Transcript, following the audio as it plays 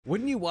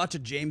Wouldn't you watch a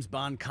James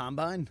Bond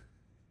combine?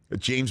 A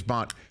James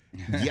Bond.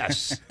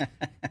 Yes.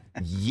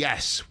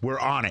 Yes. We're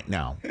on it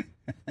now.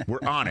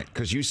 We're on it.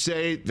 Because you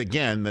say,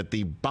 again, that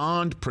the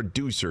Bond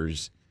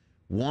producers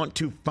want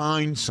to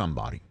find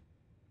somebody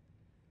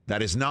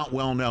that is not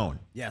well known.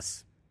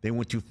 Yes. They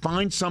want to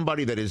find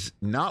somebody that is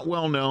not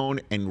well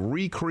known and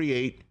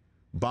recreate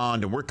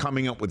Bond. And we're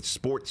coming up with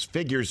sports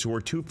figures who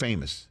are too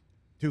famous.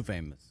 Too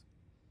famous.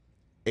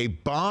 A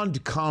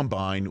Bond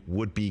combine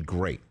would be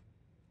great.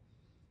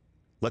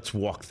 Let's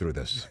walk through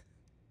this.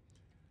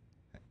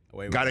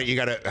 You got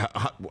to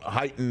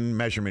height and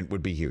measurement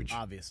would be huge.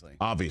 Obviously.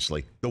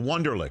 The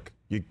Wonderlic.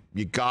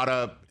 You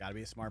gotta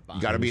be a smart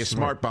Bond. You gotta be a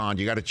smart Bond.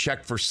 You gotta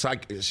check for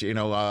psych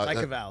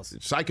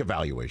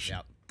evaluation.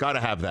 Yep. Gotta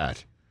have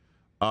that.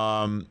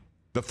 The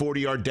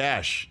 40-yard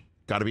dash.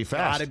 Gotta be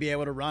fast. Gotta be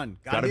able to run.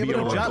 Gotta be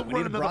able to jump. We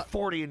need another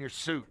 40 in your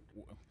suit.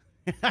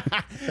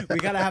 We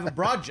got to have a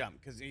broad jump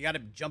because you got to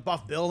jump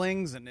off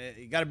buildings and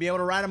you got to be able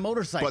to ride a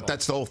motorcycle. But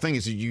that's the whole thing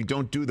is you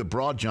don't do the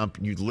broad jump.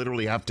 You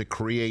literally have to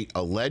create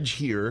a ledge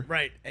here,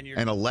 right,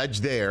 and a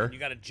ledge there. And you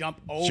got to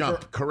jump over.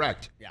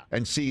 Correct. Yeah.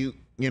 And see,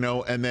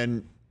 and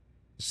then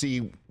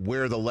see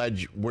where the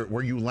ledge,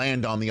 where you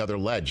land on the other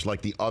ledge,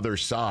 like the other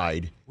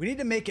side. We need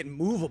to make it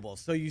movable.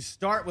 So you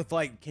start with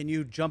can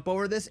you jump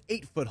over this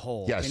 8-foot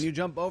hole? Yes. Can you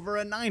jump over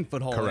a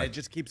 9-foot hole? Correct. And it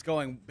just keeps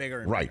going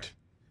bigger and right. bigger.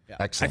 Yeah.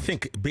 Excellent. I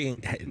think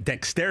being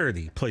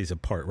dexterity plays a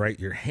part, right?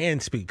 Your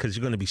hand speed, because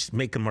you're going to be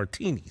making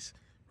martinis,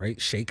 right?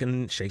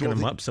 Shaking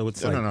them up. So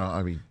it's no.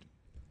 I mean,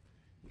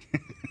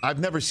 I've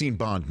never seen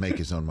Bond make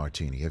his own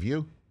martini. Have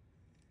you?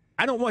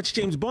 I don't watch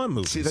James Bond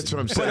movies. See, that's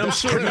what I'm saying. But I'm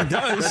sure he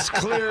does. That's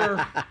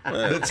clear.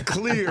 That's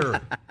clear.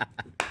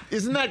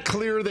 Isn't that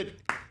clear that?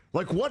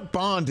 Like, what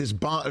Bond has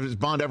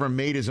Bond ever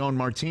made his own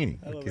martini?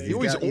 He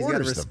always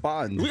orders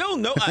them. We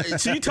don't know.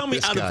 So you tell me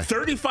out of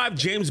 35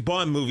 James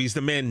Bond movies, the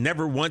man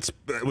never once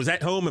was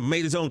at home and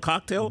made his own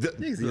cocktail?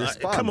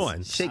 Come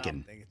on.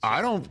 Shaken.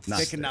 I don't.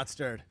 Shaken, not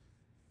stirred.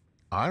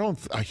 I don't.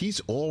 He's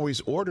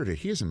always ordered it.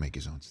 He doesn't make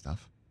his own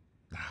stuff.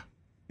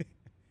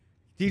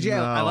 DJ,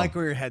 No. I like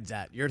where your head's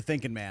at. You're a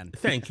thinking man.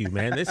 Thank you,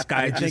 man. This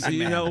guy just,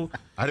 Thinking man.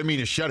 I didn't mean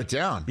to shut it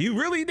down. You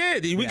really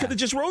did. We could have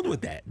just rolled with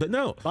that, but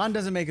no. Bond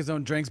doesn't make his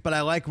own drinks, but I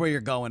like where you're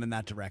going in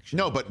that direction.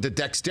 No, but the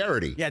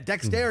dexterity. Yeah,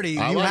 dexterity.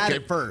 I You like had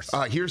it first.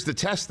 Here's the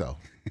test, though.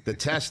 The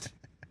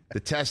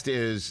test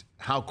is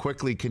how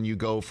quickly can you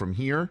go from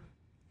here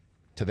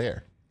to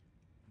there?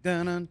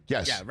 Dun-dun.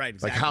 Yes. Yeah, right.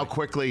 Exactly. Like how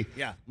quickly,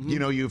 Yeah.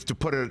 you have to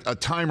put a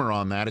timer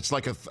on that. It's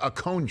like a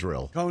cone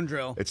drill. Cone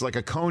drill. It's like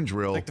a cone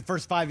drill. Like the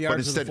first 5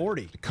 yards of the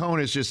 40. The cone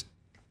is just,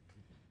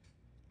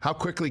 how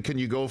quickly can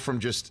you go from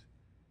just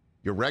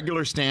your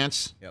regular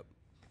stance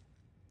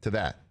to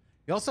that?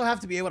 You also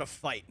have to be able to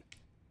fight.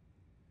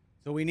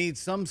 So we need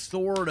some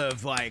sort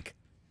of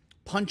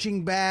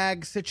punching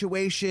bag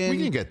situation. We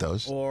can get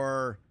those.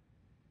 Or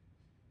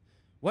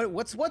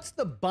what's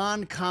the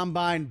Bond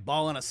combine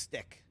ball and a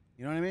stick?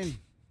 You know what I mean?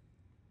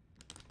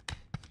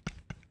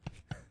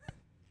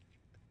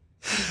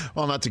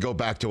 Well, not to go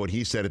back to what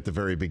he said at the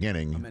very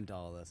beginning. I'm into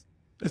all this.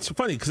 It's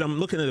funny because I'm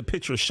looking at a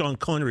picture of Sean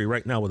Connery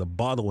right now with a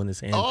bottle in his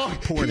hand, Oh,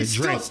 pouring a he's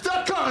still drink.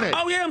 stuck on it.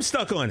 Oh yeah, I'm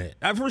stuck on it.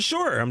 For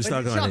sure, I'm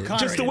stuck Sean on it. Connery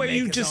Just the didn't way make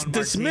you his just own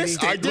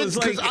dismissed martini. it. I did was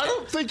because like, I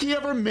don't think he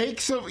ever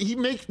makes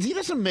he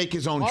doesn't make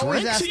his own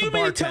Always drinks. ask so the you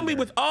mean to tell me bartender.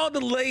 with all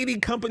the lady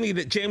company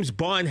that James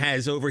Bond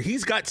has over,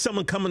 he's got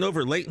someone coming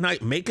over late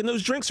night making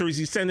those drinks, or is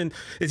he sending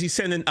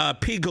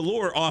P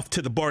Galore off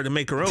to the bar to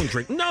make her own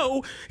drink?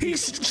 No,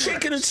 he's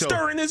shaking and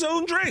stirring his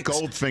own drinks.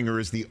 Goldfinger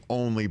is the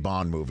only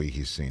Bond movie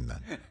he's seen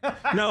then.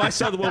 No, I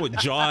saw the one with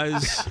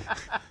Jaws.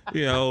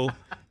 So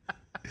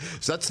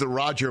that's the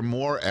Roger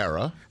Moore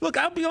era. Look,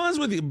 I'll be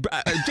honest with you.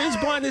 James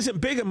Bond isn't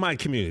big in my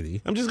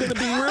community. I'm just going to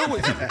be real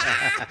with you.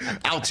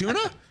 Altoona?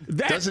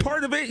 That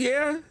part of it,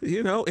 yeah.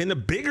 In the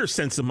bigger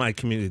sense of my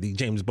community,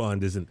 James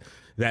Bond isn't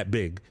that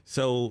big.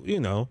 So,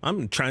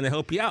 I'm trying to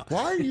help you out.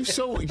 Why are you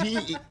so...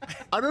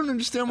 I don't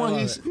understand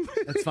why he's...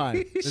 That's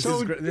fine. This so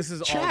is great. This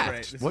is all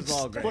great. This is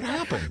all great. What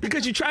happened?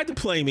 Because you tried to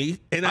play me,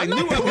 and I I'm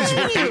knew not I was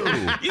playing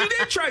right. You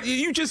did try.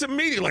 You just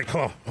immediately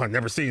I've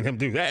never seen him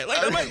do that.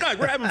 Oh my God,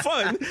 we're having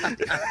fun.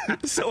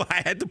 So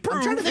I had to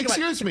prove.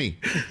 Excuse me.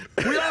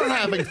 We are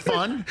having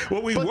fun.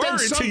 Well, we but were then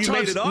until you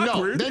made it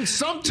awkward. No, then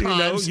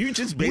sometimes you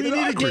just made we it need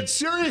awkward. to get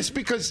serious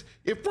because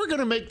if we're going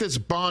to make this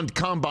Bond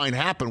combine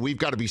happen, we've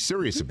got to be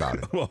serious about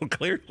it. Well,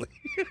 clearly.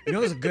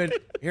 There's a good...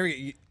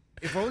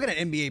 If we're looking at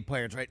NBA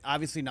players, right,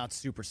 obviously not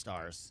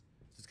superstars. So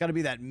it's got to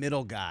be that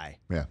middle guy.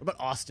 Yeah. What about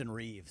Austin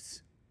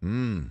Reeves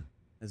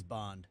as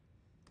Bond?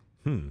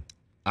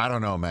 I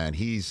don't know, man.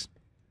 He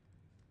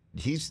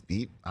needs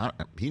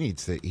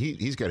to.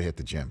 He's got to hit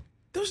the gym.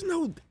 There's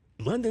no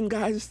London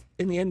guys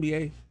in the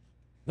NBA.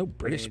 No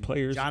British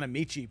players. John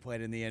Amici played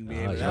in the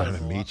NBA. Oh, but John that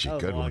was Amici, a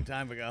good long one.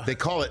 time ago. They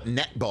call it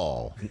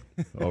netball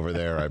over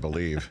there, I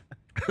believe.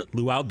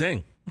 Luau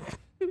Deng.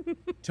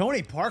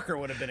 Tony Parker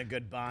would have been a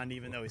good Bond,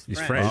 even though he's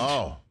French. French.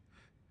 Oh,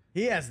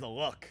 He has the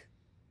look.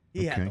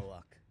 He had the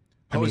look.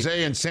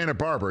 Jose in Santa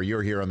Barbara,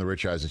 you're here on the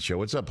Rich Eisen Show.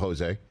 What's up,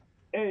 Jose?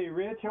 Hey,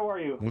 Rich, how are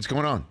you? What's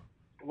going on?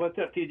 What's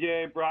up,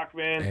 TJ,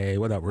 Brockman? Hey,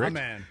 what up, My Rick?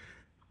 man.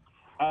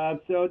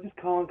 So just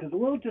calling because a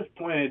little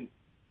disappointed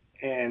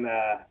in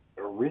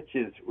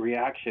Rich's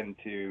reaction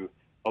to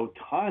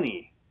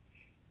Ohtani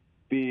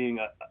being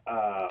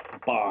a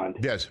Bond.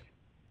 Yes.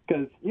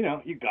 Because, you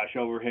know, you gush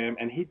over him,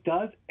 and he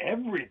does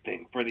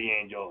everything for the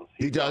Angels.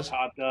 He does. sells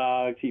hot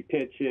dogs, he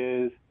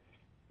pitches,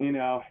 you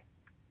know,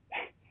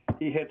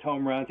 he hits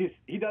home runs.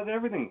 He does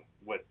everything,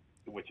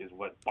 which is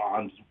what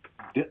Bonds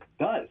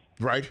does.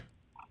 Right.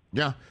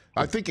 Yeah.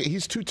 I think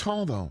he's too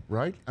tall, though,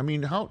 right? I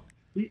mean, how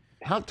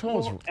tall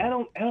is...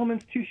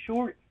 Edelman's too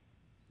short.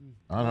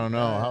 I don't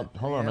know.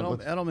 Hold on a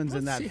minute. Edelman's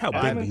in that see how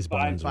big these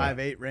Bonds are.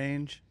 5'8"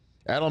 range.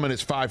 Edelman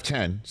is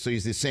 5'10", so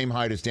he's the same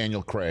height as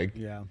Daniel Craig.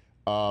 Yeah.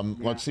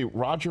 Let's see.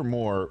 Roger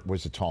Moore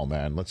was a tall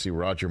man. Let's see.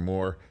 Roger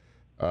Moore,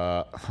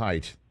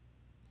 height.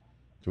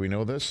 Do we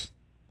know this?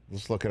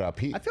 Let's look it up.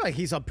 I feel like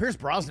he's up. Pierce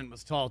Brosnan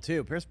was tall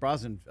too. Pierce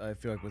Brosnan, I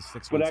feel like was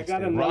 6'1". But I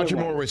got another Roger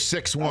one. Moore was I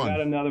got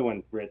 6'1". another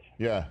one, Rich.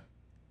 Yeah.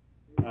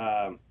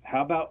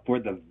 How about for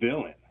the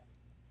villain,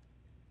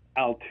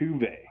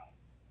 Altuve?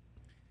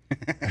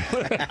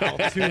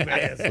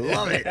 Altuve,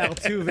 love it.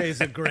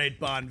 Altuve's a great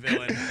Bond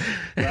villain.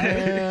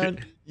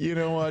 And you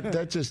know what?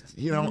 That just,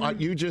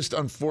 you just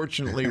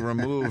unfortunately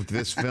removed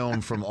this film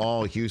from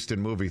all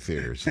Houston movie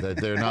theaters. That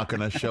they're not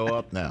going to show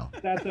up now.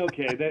 That's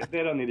okay.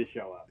 They don't need to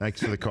show up.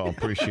 Thanks for the call.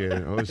 Appreciate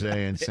it.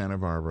 Jose in Santa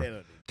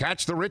Barbara.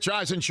 Catch the Rich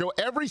Eisen Show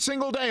every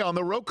single day on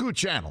the Roku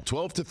channel,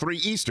 12 to 3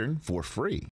 Eastern, for free.